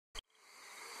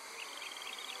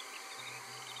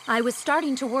I was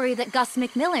starting to worry that Gus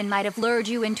McMillan might have lured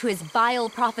you into his vile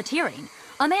profiteering.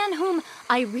 A man whom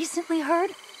I recently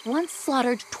heard once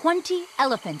slaughtered 20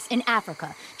 elephants in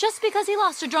Africa just because he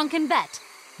lost a drunken bet.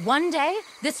 One day,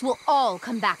 this will all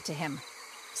come back to him.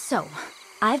 So,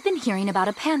 I've been hearing about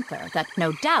a panther that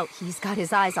no doubt he's got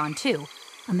his eyes on too.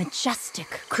 A majestic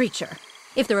creature.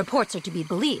 If the reports are to be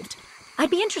believed, I'd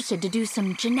be interested to do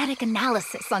some genetic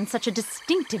analysis on such a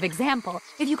distinctive example.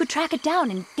 If you could track it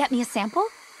down and get me a sample?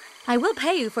 I will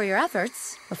pay you for your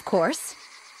efforts, of course.